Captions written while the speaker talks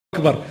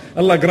Akbar.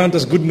 Allah grant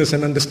us goodness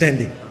and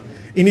understanding.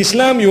 In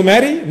Islam, you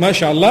marry,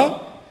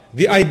 mashallah,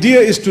 the idea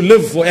is to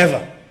live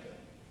forever.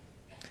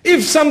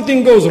 If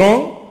something goes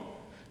wrong,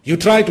 you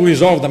try to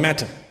resolve the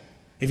matter.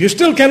 If you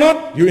still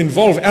cannot, you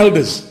involve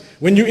elders.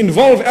 When you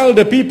involve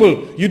elder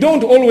people, you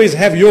don't always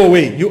have your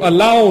way. You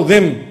allow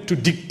them to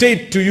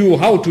dictate to you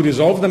how to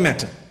resolve the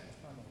matter.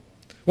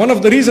 One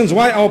of the reasons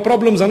why our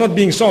problems are not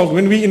being solved,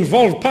 when we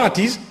involve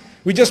parties,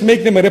 we just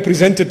make them a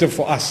representative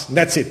for us.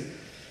 That's it.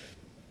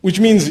 Which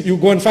means you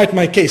go and fight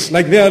my case,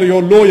 like they are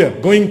your lawyer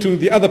going to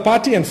the other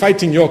party and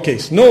fighting your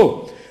case.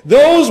 No,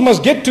 those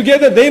must get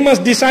together, they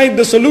must decide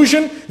the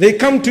solution, they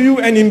come to you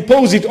and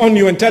impose it on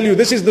you and tell you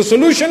this is the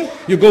solution,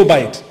 you go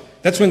by it.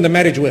 That's when the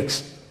marriage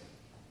works.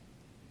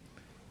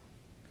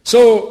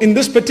 So in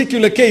this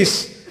particular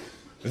case,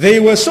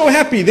 they were so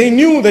happy, they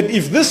knew that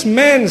if this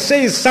man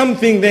says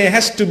something, there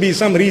has to be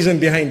some reason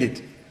behind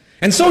it.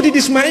 And so did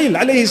Ismail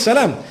alayhi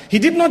salam. He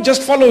did not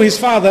just follow his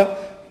father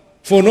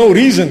for no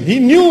reason. He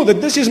knew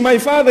that this is my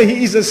father,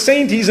 he is a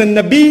saint, he is a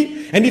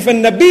Nabi, and if a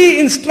Nabi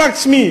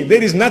instructs me,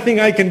 there is nothing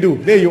I can do.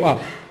 There you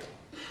are.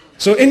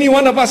 So any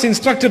one of us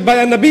instructed by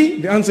a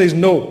Nabi? The answer is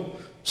no.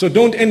 So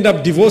don't end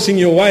up divorcing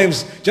your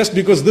wives just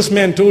because this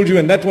man told you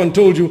and that one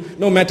told you,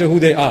 no matter who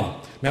they are.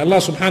 May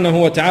Allah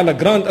subhanahu wa ta'ala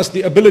grant us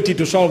the ability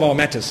to solve our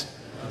matters.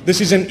 This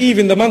is an eve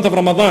in the month of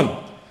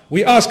Ramadan.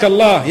 We ask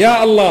Allah, Ya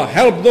Allah,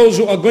 help those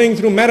who are going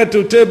through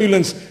marital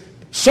turbulence,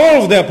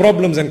 solve their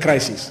problems and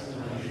crises.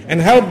 And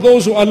help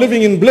those who are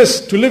living in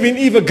bliss to live in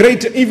even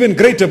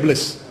greater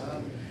bliss.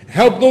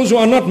 Help those who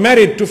are not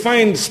married to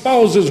find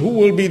spouses who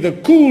will be the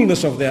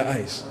coolness of their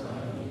eyes.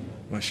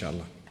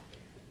 MashaAllah.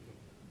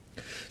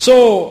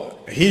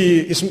 So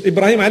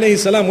Ibrahim alayhi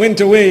salam went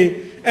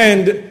away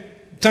and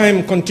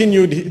time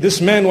continued.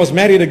 This man was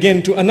married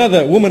again to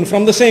another woman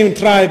from the same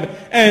tribe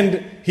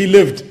and he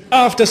lived.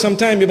 After some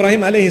time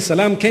Ibrahim alayhi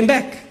salam came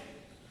back.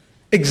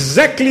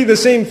 Exactly the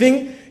same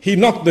thing. He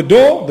knocked the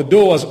door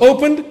was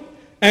opened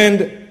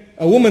and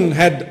a woman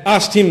had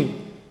asked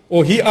him,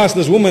 or he asked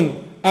this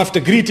woman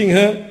after greeting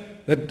her,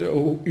 that,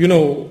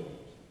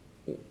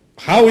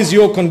 how is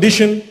your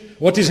condition?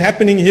 What is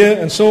happening here?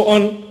 And so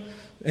on.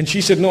 And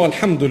she said, no,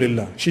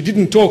 alhamdulillah. She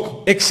didn't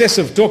talk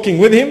excessive talking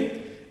with him.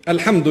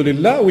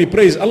 Alhamdulillah, we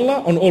praise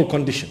Allah on all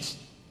conditions.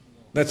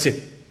 That's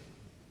it.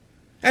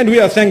 And we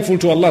are thankful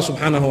to Allah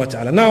subhanahu wa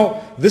ta'ala.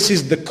 Now, this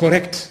is the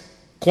correct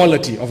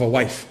quality of a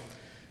wife.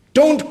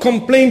 Don't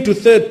complain to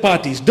third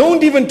parties.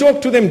 Don't even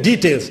talk to them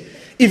details.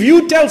 If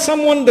you tell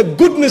someone the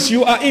goodness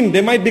you are in,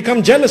 they might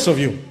become jealous of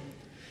you.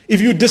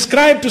 If you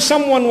describe to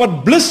someone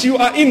what bliss you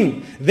are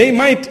in, they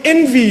might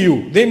envy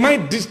you. They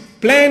might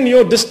plan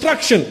your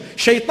destruction.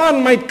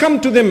 Shaitan might come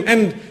to them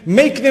and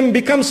make them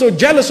become so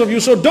jealous of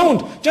you. So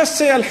don't. Just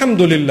say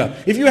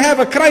Alhamdulillah. If you have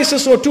a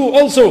crisis or two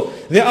also,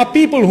 there are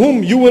people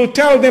whom you will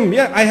tell them,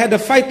 yeah, I had a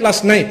fight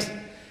last night.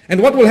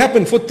 And what will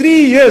happen? For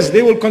 3 years,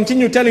 they will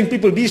continue telling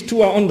people, these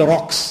two are on the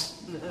rocks.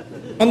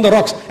 On the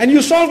rocks. And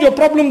you solve your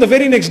problem the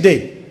very next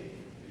day.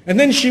 And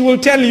then she will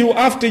tell you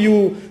after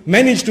you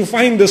manage to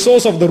find the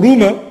source of the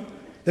rumor,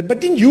 that,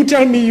 but didn't you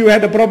tell me you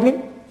had a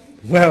problem?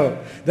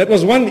 Well, that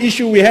was one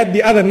issue we had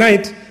the other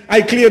night.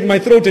 I cleared my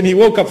throat and he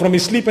woke up from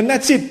his sleep and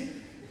that's it.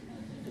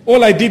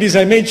 All I did is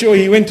I made sure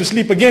he went to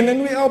sleep again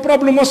and our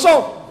problem was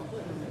solved.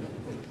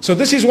 So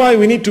this is why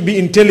we need to be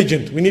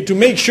intelligent. We need to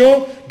make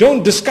sure,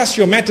 don't discuss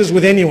your matters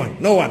with anyone,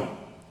 no one.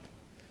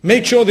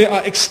 Make sure they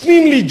are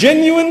extremely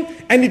genuine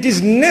and it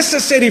is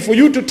necessary for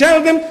you to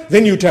tell them,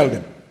 then you tell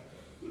them.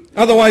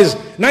 Otherwise,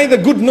 neither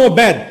good nor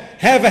bad.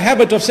 Have a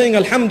habit of saying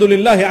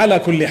Alhamdulillahi ala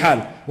kulli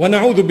hal. Wa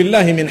na'udhu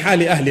billahi min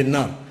hali ahli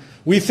an-nar.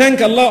 We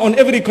thank Allah on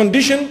every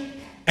condition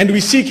and we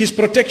seek His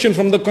protection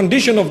from the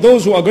condition of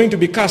those who are going to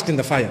be cast in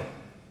the fire.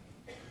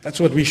 That's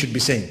what we should be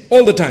saying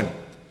all the time.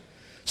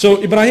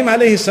 So Ibrahim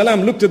alayhi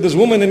salam looked at this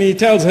woman and he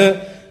tells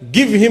her,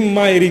 give him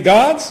my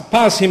regards,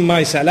 pass him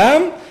my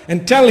salam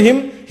and tell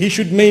him he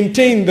should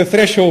maintain the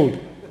threshold.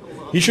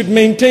 He should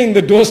maintain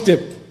the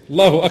doorstep.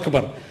 Allahu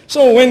Akbar.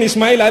 So when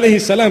Ismail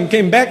alayhi salam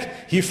came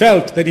back, he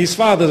felt that his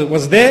father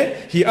was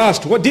there. He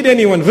asked, what, did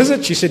anyone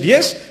visit? She said,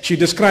 yes. She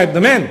described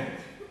the man.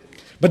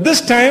 But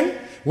this time,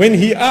 when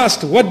he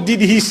asked, what did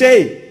he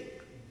say?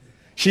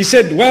 She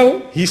said,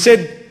 well, he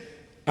said,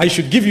 I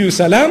should give you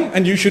salam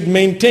and you should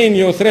maintain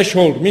your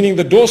threshold, meaning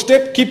the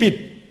doorstep, keep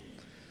it.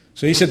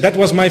 So he said, that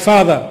was my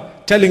father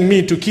telling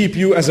me to keep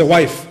you as a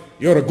wife.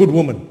 You're a good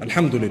woman.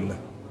 Alhamdulillah.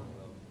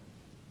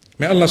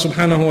 May Allah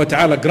subhanahu wa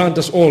ta'ala grant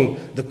us all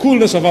the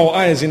coolness of our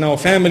eyes in our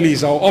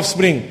families, our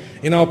offspring,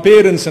 in our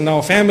parents and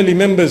our family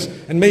members,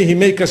 and may He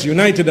make us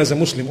united as a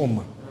Muslim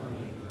ummah.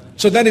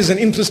 So that is an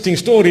interesting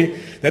story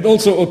that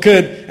also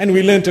occurred and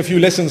we learnt a few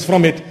lessons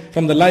from it,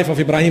 from the life of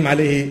Ibrahim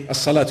alayhi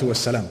as-salatu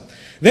was-salam.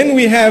 Then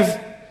we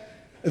have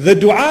the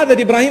dua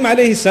that Ibrahim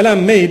alayhi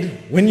salam made.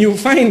 When you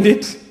find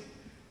it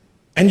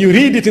and you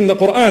read it in the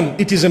Quran,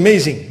 it is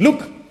amazing.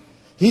 Look.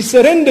 He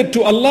surrendered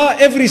to Allah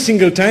every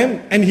single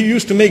time and he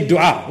used to make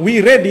dua.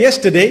 We read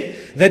yesterday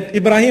that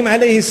Ibrahim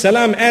alayhi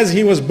salam, as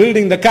he was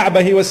building the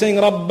Kaaba, he was saying,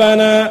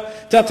 Rabbana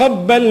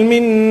taqabbal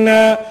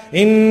minna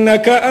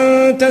innaka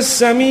antas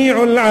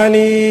sami'ul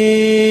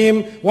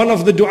alim. One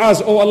of the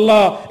du'as, oh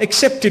Allah,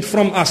 accept it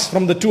from us,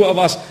 from the two of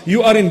us.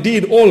 You are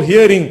indeed all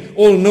hearing,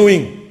 all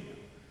knowing.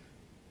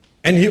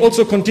 And he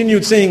also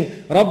continued saying,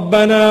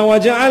 Rabbana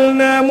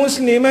waja'alna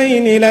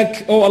muslimayni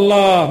lak. Oh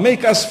Allah,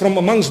 make us from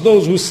amongst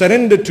those who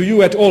surrendered to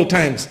you at all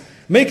times.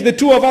 Make the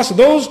two of us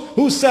those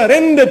who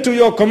surrendered to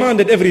your command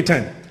at every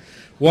time.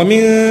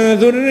 وَمِن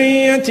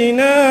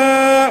ذُرِّيَّتِنَا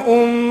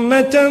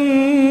أُمَّةً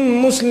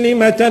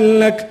مُسْلِمَةً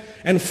لَكَ.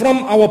 And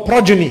from our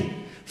progeny,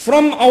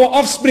 from our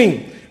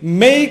offspring,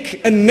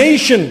 make a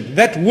nation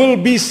that will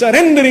be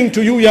surrendering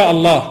to you, Ya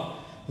Allah.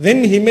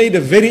 Then he made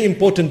a very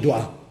important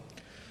dua.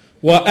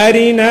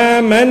 وَأَرِنَا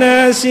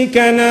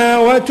مَنَاسِكَنَا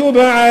وَتُبْ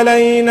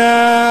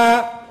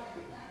عَلَيْنَا.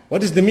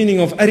 What is the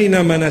meaning of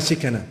أَرِنَا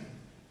مَنَاسِكَنَا?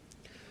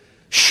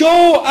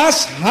 Show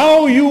us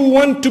how you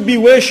want to be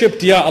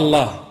worshipped, Ya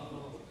Allah.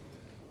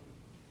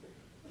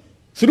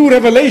 Through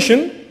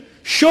revelation,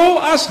 show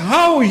us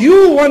how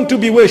you want to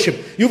be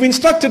worshipped. You've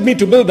instructed me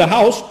to build a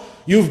house.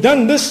 You've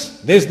done this.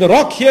 There's the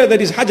rock here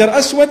that is Hajar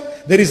Aswad.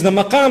 There is the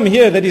maqam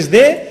here that is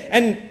there.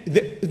 And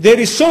there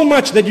is so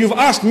much that you've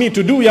asked me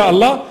to do, Ya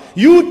Allah.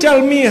 You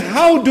tell me,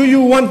 how do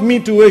you want me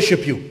to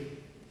worship you?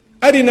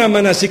 Arina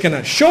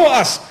manasikana. Show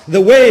us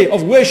the way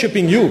of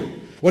worshipping you.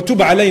 وَتُبْ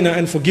عَلَيْنَا,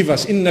 and forgive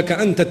us. إِنَّكَ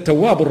أَنْتَ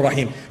التَّوَّابُ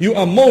الرَّحِيمُ. You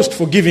are most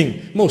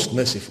forgiving, most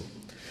merciful.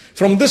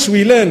 From this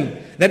we learn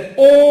that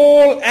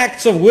all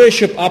acts of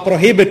worship are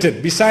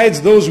prohibited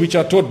besides those which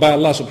are taught by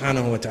Allah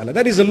subhanahu wa ta'ala.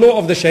 That is the law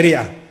of the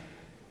Sharia.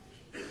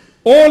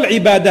 All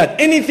ibadat,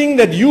 anything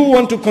that you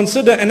want to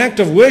consider an act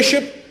of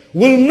worship,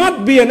 will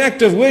not be an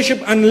act of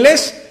worship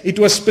unless it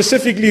was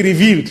specifically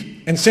revealed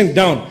and sent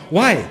down.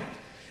 Why?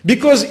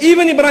 Because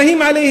even Ibrahim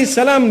alayhi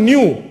salam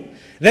knew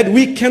that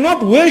we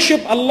cannot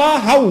worship Allah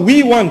how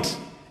we want,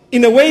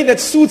 in a way that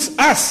suits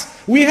us.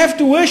 We have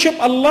to worship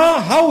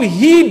Allah how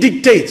He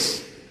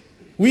dictates.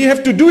 We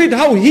have to do it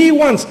how He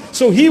wants.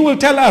 So He will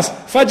tell us,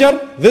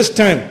 Fajr, this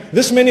time,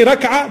 this many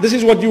rak'ah, this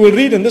is what you will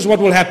read and this is what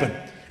will happen.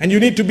 And you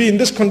need to be in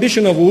this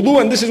condition of wudu,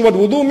 and this is what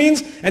wudu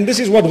means, and this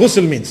is what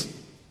ghusl means.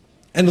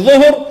 And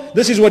dhuhr,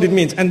 this is what it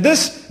means. And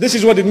this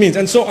is what it means.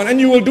 And so on. And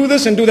you will do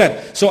this and do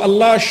that. So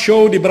Allah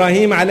showed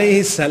Ibrahim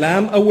alayhi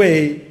salam a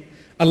way.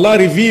 Allah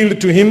revealed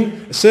to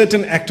him a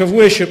certain act of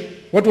worship.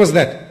 What was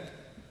that?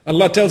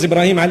 Allah tells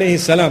Ibrahim alayhi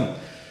salam,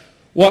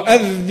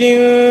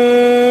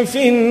 وَأَذِّن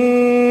فِي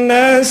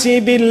النَّاسِ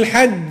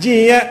بِالْحَجِّ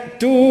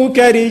يَأْتُوكَ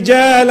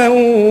رِجَالًا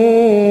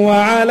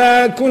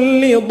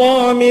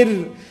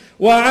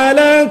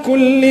وَعَلَى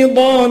كُلِّ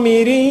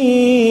ضَامِرٍ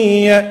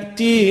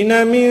يَأْتِينَ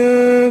مِنْ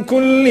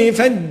كُلِّ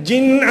فَجٍّ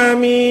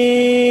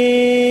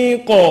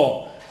عَمِيقٍ.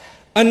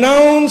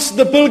 Announce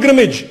the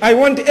pilgrimage. I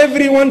want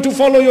everyone to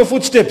follow your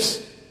footsteps.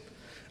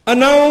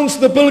 Announce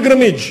the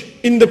pilgrimage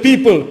in the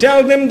people.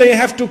 Tell them they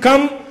have to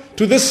come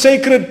to this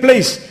sacred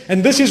place,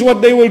 and this is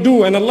what they will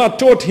do. And Allah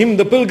taught him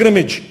the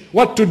pilgrimage,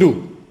 what to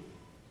do.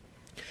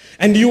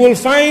 And you will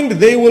find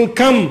they will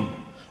come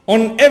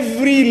on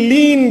every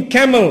lean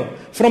camel,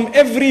 from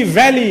every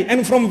valley,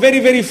 and from very,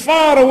 very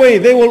far away,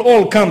 they will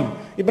all come.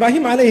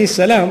 Ibrahim alayhi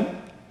salam,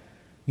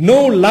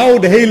 no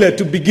loud hailer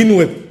to begin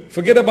with.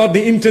 Forget about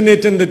the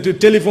internet and the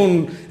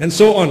telephone and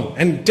so on,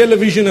 and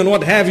television and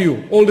what have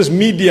you, all this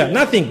media,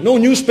 nothing, no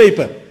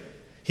newspaper.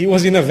 He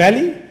was in a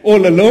valley,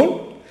 all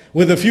alone,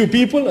 with a few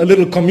people, a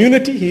little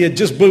community. He had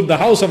just built the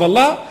house of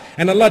Allah,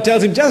 and Allah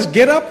tells him, just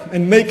get up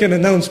and make an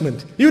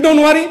announcement. You don't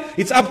worry,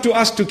 it's up to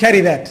us to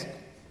carry that.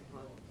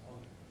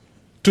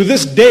 To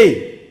this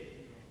day,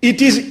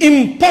 it is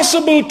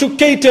impossible to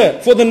cater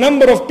for the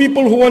number of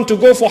people who want to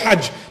go for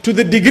Hajj, to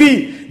the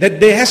degree that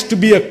there has to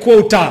be a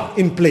quota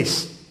in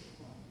place.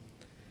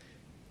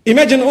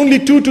 Imagine only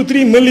 2 to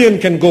 3 million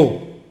can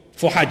go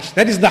for Hajj.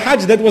 That is the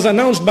Hajj that was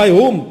announced by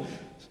whom?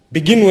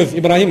 Begin with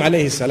Ibrahim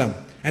alayhi salam.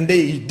 And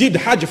they did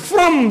Hajj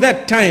from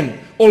that time.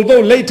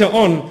 Although later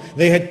on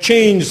they had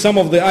changed some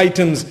of the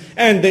items,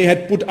 and they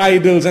had put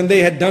idols, and they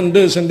had done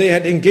this, and they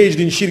had engaged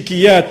in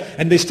shirkiyat,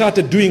 and they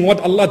started doing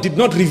what Allah did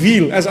not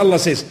reveal. As Allah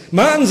says,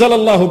 مَا أَنزَلَ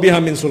اللَّهُ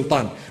بِهَا مِن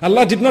سُلْطَانٍ.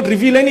 Allah did not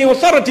reveal any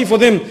authority for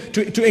them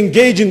to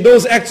engage in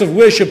those acts of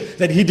worship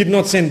that He did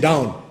not send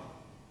down.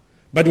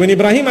 But when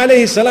Ibrahim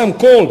alayhi salam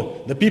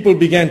called, the people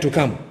began to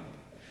come.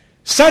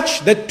 Such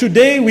that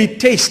today we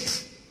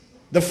taste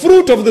the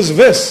fruit of this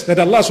verse that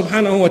Allah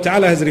subhanahu wa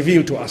ta'ala has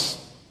revealed to us.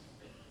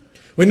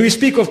 When we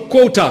speak of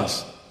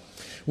quotas,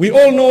 we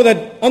all know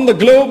that on the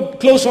globe,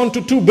 close on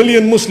to 2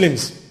 billion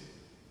Muslims.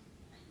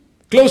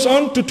 Close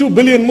on to 2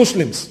 billion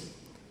Muslims.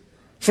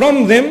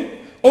 From them,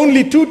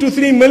 only 2 to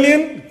 3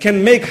 million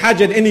can make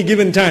Hajj at any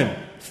given time.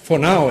 For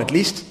now at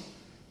least.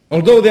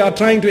 Although they are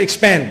trying to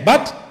expand.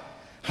 But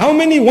how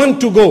many want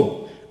to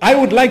go? I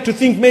would like to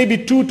think maybe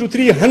 200 to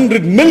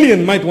 300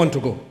 million might want to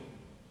go.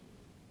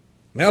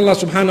 May Allah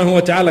subhanahu wa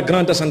ta'ala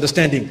grant us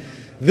understanding.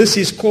 This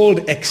is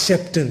called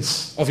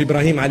acceptance of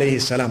Ibrahim alayhi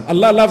salam.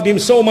 Allah loved him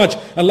so much.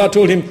 Allah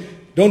told him,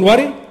 don't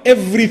worry,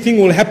 everything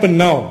will happen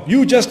now.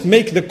 You just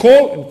make the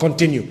call and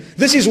continue.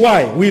 This is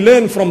why we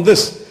learn from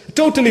this. A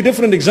totally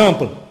different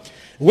example.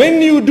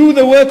 When you do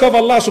the work of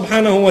Allah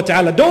subhanahu wa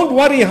ta'ala, don't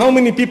worry how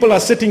many people are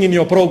sitting in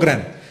your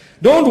program.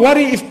 Don't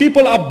worry if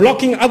people are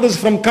blocking others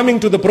from coming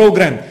to the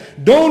program.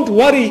 Don't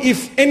worry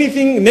if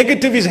anything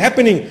negative is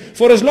happening.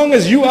 For as long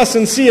as you are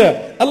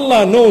sincere,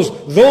 Allah knows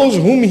those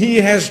whom He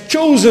has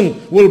chosen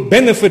will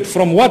benefit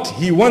from what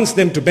He wants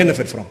them to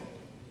benefit from.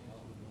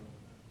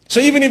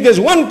 So even if there's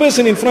one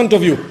person in front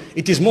of you,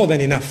 it is more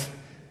than enough.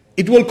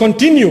 It will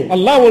continue.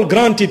 Allah will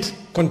grant it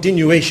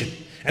continuation.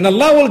 And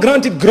Allah will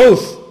grant it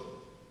growth.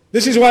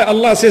 This is why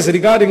Allah says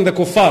regarding the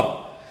kuffar,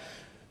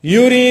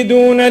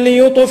 يريدون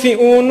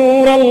ليطفئوا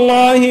نور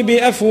الله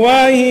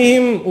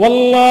بأفواههم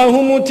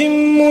والله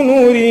متم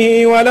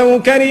نوره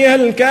ولو كره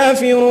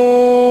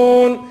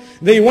الكافرون.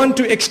 They want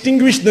to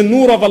extinguish the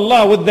nur of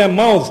Allah with their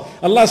mouths.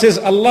 Allah says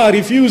Allah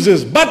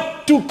refuses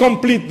but to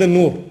complete the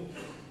nur.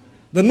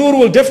 The nur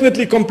will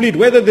definitely complete,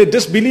 whether the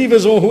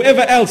disbelievers or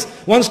whoever else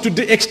wants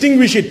to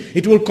extinguish it,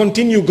 it will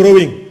continue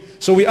growing.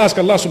 So we ask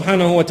Allah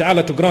subhanahu wa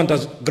ta'ala to grant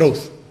us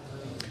growth.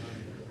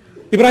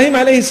 Ibrahim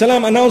alayhi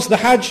salam announced the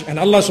Hajj, and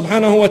Allah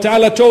subhanahu wa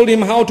ta'ala told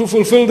him how to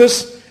fulfill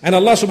this, and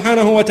Allah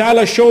subhanahu wa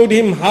ta'ala showed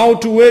him how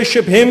to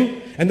worship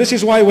Him. And this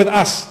is why with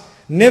us,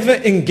 never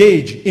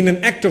engage in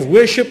an act of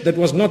worship that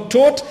was not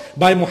taught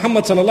by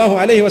Muhammad sallallahu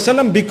alayhi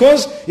wasallam,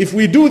 because if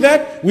we do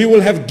that, we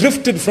will have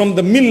drifted from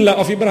the millah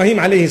of Ibrahim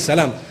alayhi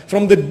salam,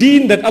 from the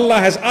deen that Allah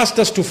has asked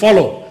us to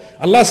follow.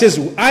 Allah says,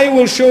 I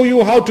will show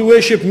you how to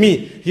worship me.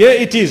 Here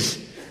it is.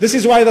 This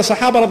is why the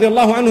Sahaba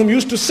radiallahu anhum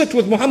used to sit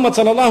with Muhammad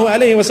sallallahu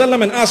alayhi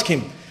wasallam and ask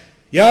him,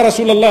 Ya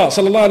Rasulullah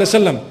sallallahu alayhi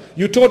wasallam,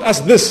 you taught us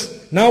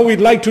this, now we'd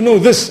like to know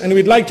this and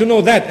we'd like to know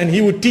that, and he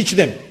would teach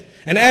them.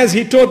 And as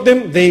he taught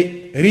them,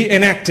 they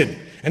reenacted.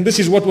 And this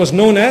is what was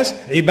known as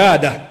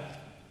ibadah.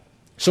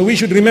 So we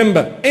should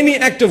remember, any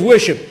act of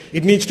worship,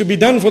 it needs to be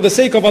done for the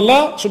sake of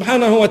Allah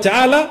subhanahu wa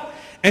ta'ala,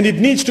 and it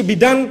needs to be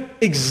done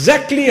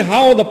exactly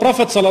how the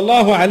Prophet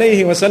sallallahu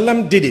alayhi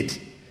wasallam did it.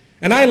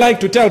 And I like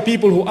to tell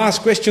people who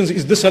ask questions,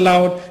 is this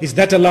allowed? Is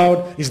that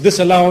allowed? Is this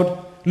allowed?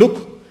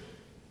 Look,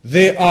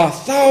 there are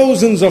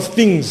thousands of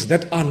things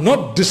that are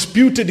not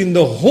disputed in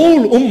the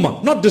whole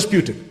ummah, not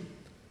disputed.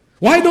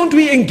 Why don't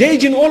we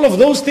engage in all of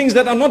those things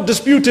that are not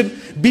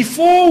disputed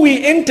before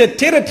we enter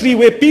territory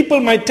where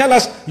people might tell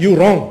us, you're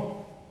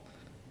wrong?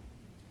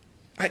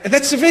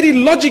 That's a very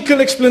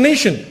logical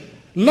explanation,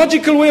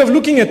 logical way of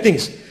looking at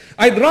things.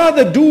 I'd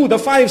rather do the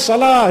 5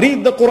 salah,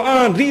 read the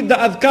Quran, read the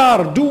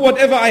adhkar, do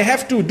whatever I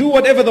have to, do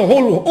whatever the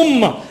whole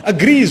ummah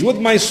agrees with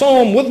my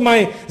psalm, with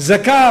my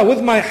zakah,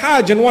 with my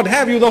hajj and what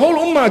have you. The whole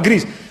ummah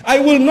agrees. I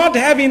will not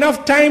have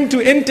enough time to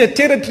enter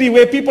territory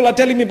where people are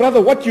telling me,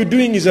 brother, what you're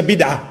doing is a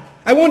bid'ah.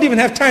 I won't even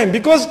have time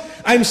because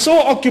I'm so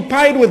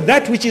occupied with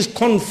that which is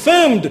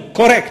confirmed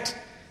correct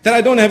that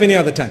I don't have any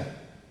other time.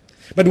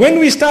 But when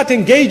we start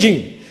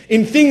engaging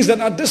in things that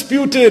are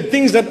disputed,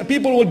 things that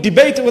people will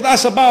debate with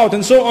us about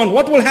and so on,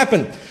 what will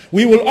happen?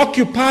 We will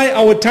occupy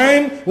our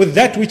time with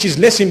that which is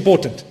less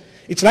important.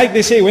 It's like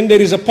they say, when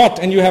there is a pot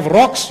and you have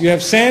rocks, you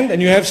have sand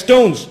and you have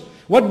stones,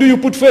 what do you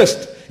put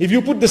first? If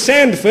you put the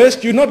sand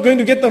first, you're not going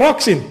to get the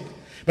rocks in.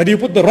 But you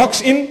put the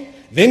rocks in,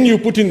 then you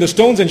put in the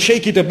stones and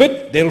shake it a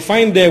bit, they'll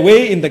find their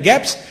way in the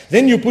gaps.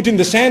 Then you put in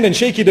the sand and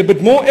shake it a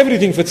bit more,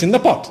 everything fits in the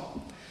pot.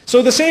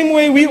 So the same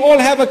way we all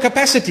have a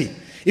capacity.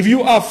 If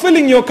you are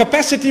filling your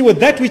capacity with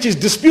that which is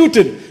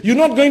disputed, you're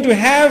not going to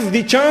have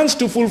the chance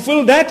to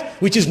fulfill that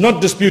which is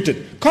not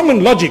disputed.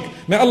 Common logic.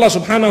 May Allah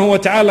subhanahu wa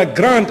ta'ala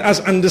grant us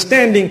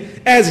understanding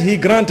as He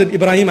granted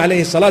Ibrahim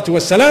alayhi salatu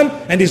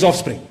wasalam and his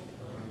offspring.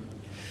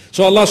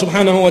 So Allah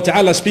subhanahu wa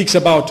ta'ala speaks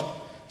about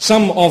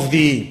some of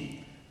the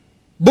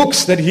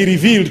books that He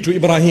revealed to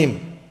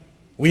Ibrahim.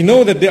 We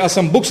know that there are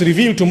some books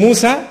revealed to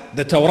Musa,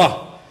 the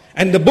Torah.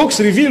 And the books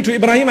revealed to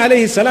Ibrahim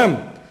alayhi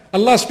salam,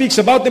 Allah speaks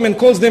about them and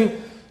calls them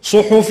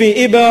صحف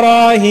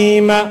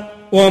إبراهيم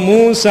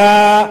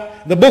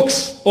وموسى, the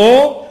books,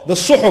 or the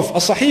suhuf,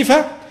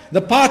 as-sahifa,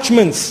 the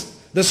parchments,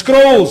 the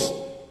scrolls,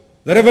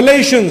 the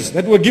revelations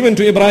that were given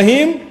to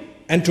Ibrahim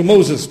and to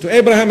Moses, to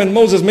Abraham and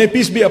Moses, may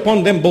peace be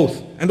upon them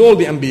both and all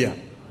the Anbiya.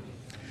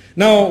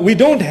 Now we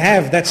don't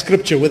have that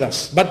scripture with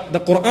us, but the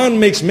Quran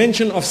makes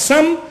mention of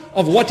some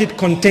of what it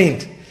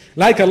contained.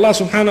 Like Allah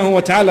subhanahu wa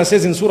ta'ala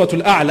says in Surah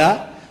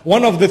Al-A'la,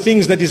 one of the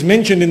things that is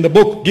mentioned in the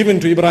book given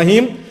to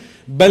Ibrahim,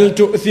 بل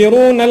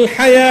تؤثرون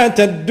الحياة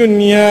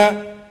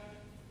الدنيا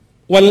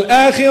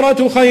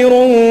والآخرة خير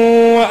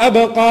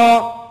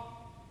وأبقى.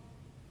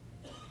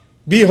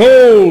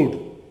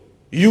 Behold,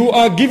 you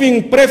are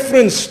giving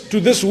preference to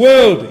this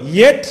world,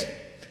 yet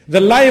the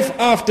life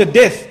after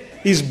death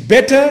is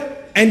better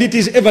and it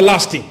is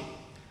everlasting.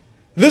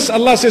 This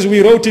Allah says,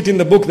 we wrote it in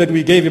the book that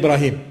we gave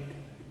Ibrahim,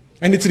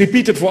 and it's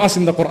repeated for us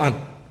in the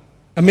Quran.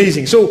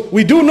 Amazing. So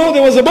we do know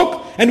there was a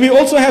book, and we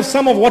also have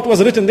some of what was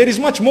written. There is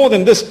much more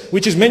than this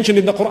which is mentioned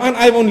in the Quran.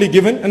 I've only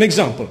given an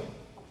example.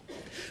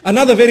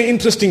 Another very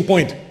interesting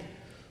point.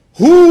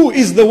 Who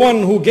is the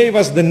one who gave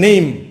us the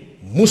name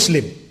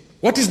Muslim?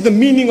 What is the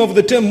meaning of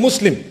the term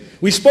Muslim?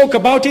 We spoke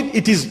about it.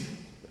 It is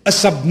a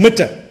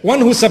submitter, one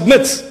who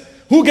submits.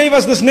 Who gave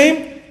us this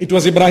name? It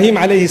was Ibrahim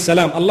alayhi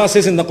salam. Allah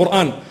says in the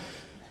Quran,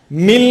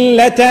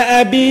 مِلَّةَ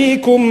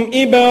أَبِيكُمْ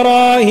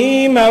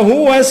إِبْرَاهِيمَ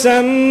هُوَ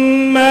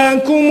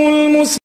سَمَّاكُمُ الْمُسْلِمِينَ